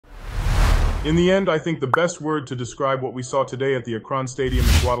In the end, I think the best word to describe what we saw today at the Akron Stadium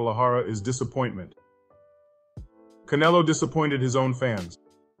in Guadalajara is disappointment. Canelo disappointed his own fans.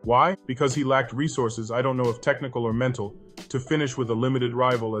 Why? Because he lacked resources, I don't know if technical or mental, to finish with a limited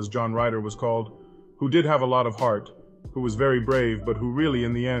rival, as John Ryder was called, who did have a lot of heart, who was very brave, but who really,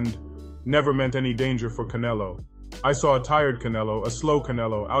 in the end, never meant any danger for Canelo. I saw a tired Canelo, a slow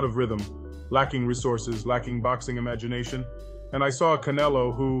Canelo, out of rhythm, lacking resources, lacking boxing imagination, and I saw a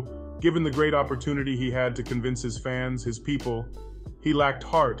Canelo who, given the great opportunity he had to convince his fans, his people, he lacked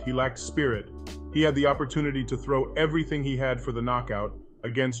heart, he lacked spirit. He had the opportunity to throw everything he had for the knockout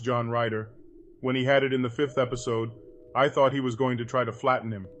against John Ryder. When he had it in the 5th episode, I thought he was going to try to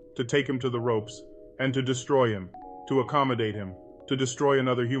flatten him, to take him to the ropes, and to destroy him, to accommodate him, to destroy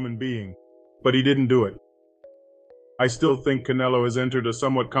another human being. But he didn't do it. I still think Canelo has entered a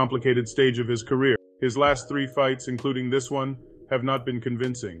somewhat complicated stage of his career. His last 3 fights, including this one, have not been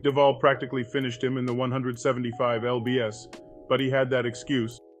convincing. Bivol practically finished him in the 175 lbs, but he had that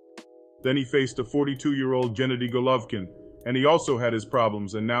excuse. Then he faced a 42-year-old Gennady Golovkin, and he also had his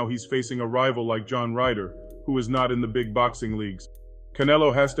problems, and now he's facing a rival like John Ryder, who is not in the big boxing leagues.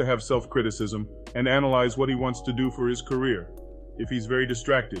 Canelo has to have self-criticism and analyze what he wants to do for his career. If he's very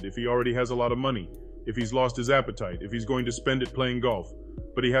distracted, if he already has a lot of money, if he's lost his appetite, if he's going to spend it playing golf.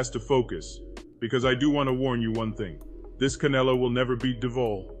 But he has to focus, because I do want to warn you one thing. This Canelo will never beat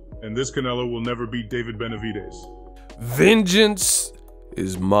Bivol, and this Canelo will never beat David Benavidez. Vengeance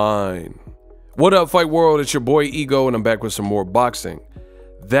is mine. What up, Fight World? It's your boy Ego, and I'm back with some more boxing.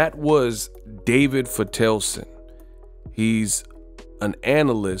 That was David Faitelson. He's an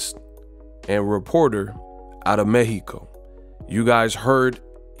analyst and reporter out of Mexico. You guys heard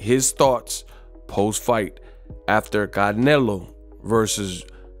his thoughts post-fight after Canelo versus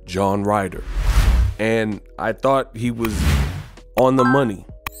John Ryder. And I thought he was on the money.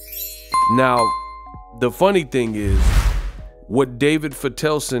 Now, the funny thing is, what David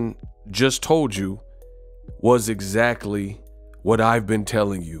Faitelson just told you was exactly what I've been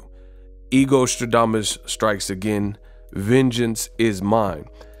telling you. Ego Stradamus strikes again. Vengeance is mine.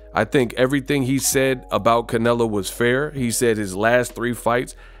 I think everything he said about Canelo was fair. He said his last 3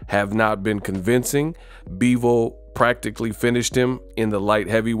 fights have not been convincing. Bivol practically finished him in the light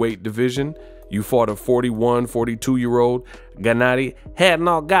heavyweight division. You fought a 41, 42-year-old Gennady, had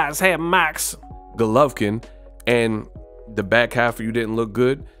no guys, had Max Golovkin, and the back half of you didn't look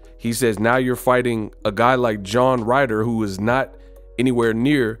good. He says now you're fighting a guy like John Ryder, who is not anywhere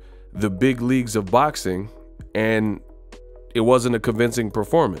near the big leagues of boxing, and it wasn't a convincing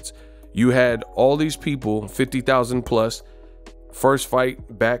performance. You had all these people, 50,000 plus, first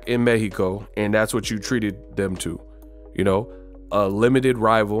fight back in Mexico, and that's what you treated them to. You know, a limited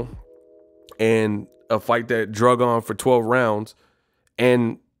rival and a fight that drug on for 12 rounds.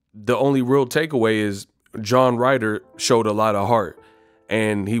 And the only real takeaway is John Ryder showed a lot of heart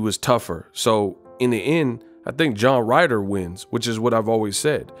and he was tougher. So in the end, I think John Ryder wins, which is what I've always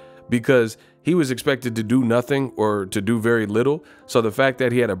said, because he was expected to do nothing or to do very little. So the fact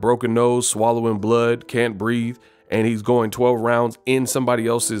that he had a broken nose, swallowing blood, can't breathe, and he's going 12 rounds in somebody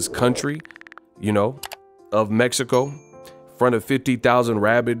else's country, you know, of Mexico, in front of 50,000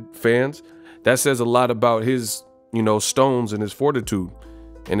 rabid fans, that says a lot about his, you know, stones and his fortitude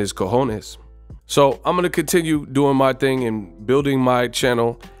and his cojones. So I'm going to continue doing my thing and building my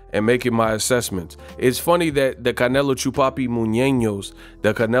channel and making my assessments. It's funny that the Canelo Chupapi Muñeños,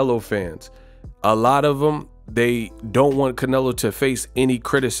 the Canelo fans, a lot of them, they don't want Canelo to face any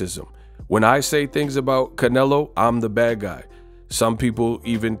criticism. When I say things about Canelo, I'm the bad guy. Some people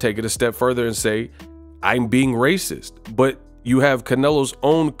even take it a step further and say I'm being racist. But you have Canelo's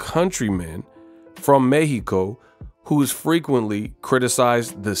own countrymen from Mexico who's frequently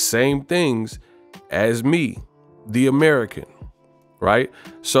criticized the same things as me, the American, right?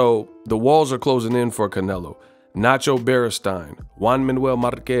 So the walls are closing in for Canelo. Nacho Beristain, Juan Manuel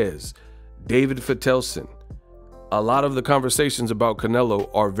Marquez, David Faitelson. A lot of the conversations about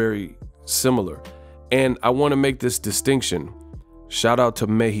Canelo are very similar. And I want to make this distinction. Shout out to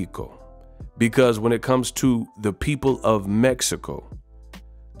Mexico. Because when it comes to the people of Mexico,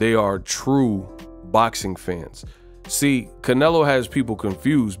 they are true boxing fans. See, Canelo has people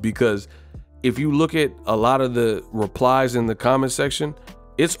confused because if you look at a lot of the replies in the comment section,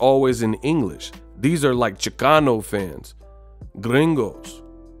 it's always in English. These are like Chicano fans, gringos,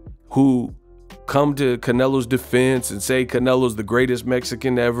 who come to Canelo's defense and say Canelo's the greatest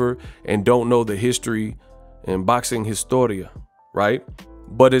Mexican ever and don't know the history and boxing historia, right?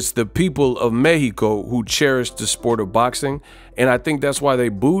 But it's the people of Mexico who cherish the sport of boxing. And I think that's why they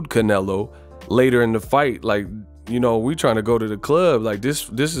booed Canelo later in the fight. Like, you know, we trying to go to the club. Like this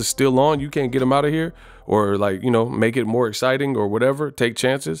is still on. You can't get him out of here, or like, you know, make it more exciting or whatever. Take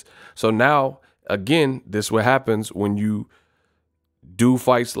chances. So now, again, this is what happens when you do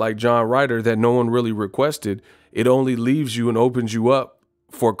fights like John Ryder that no one really requested. It only leaves you and opens you up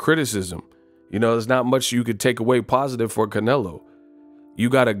for criticism. You know, there's not much you could take away positive for Canelo. You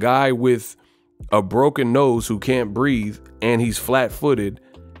got a guy with a broken nose who can't breathe, and he's flat-footed,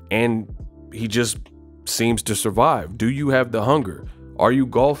 and he just seems to survive. Do you have the hunger? Are you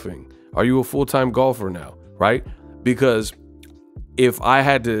golfing? Are you a full-time golfer now, right? Because if I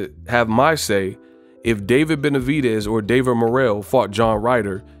had to have my say, if David Benavidez or David Morrell fought John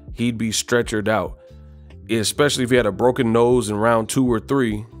Ryder, he'd be stretchered out. Especially if he had a broken nose in round 2 or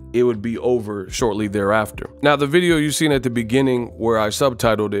 3, it would be over shortly thereafter. Now, the video you've seen at the beginning where I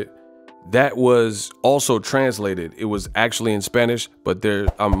subtitled it, that was also translated. It was actually in Spanish, but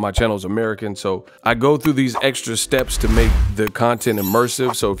my channel's American, so I go through these extra steps to make the content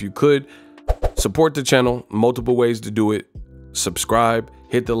immersive. So if you could support the channel, multiple ways to do it. Subscribe,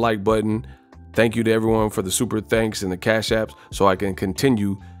 hit the like button. Thank you to everyone for the super thanks and the cash apps so I can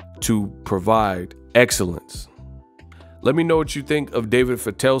continue to provide excellence. Let me know what you think of David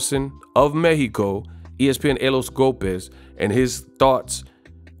Faitelson of Mexico, ESPN Elos Gopez, and his thoughts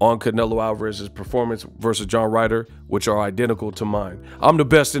on Canelo Alvarez's performance versus John Ryder, which are identical to mine. I'm the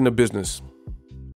best in the business.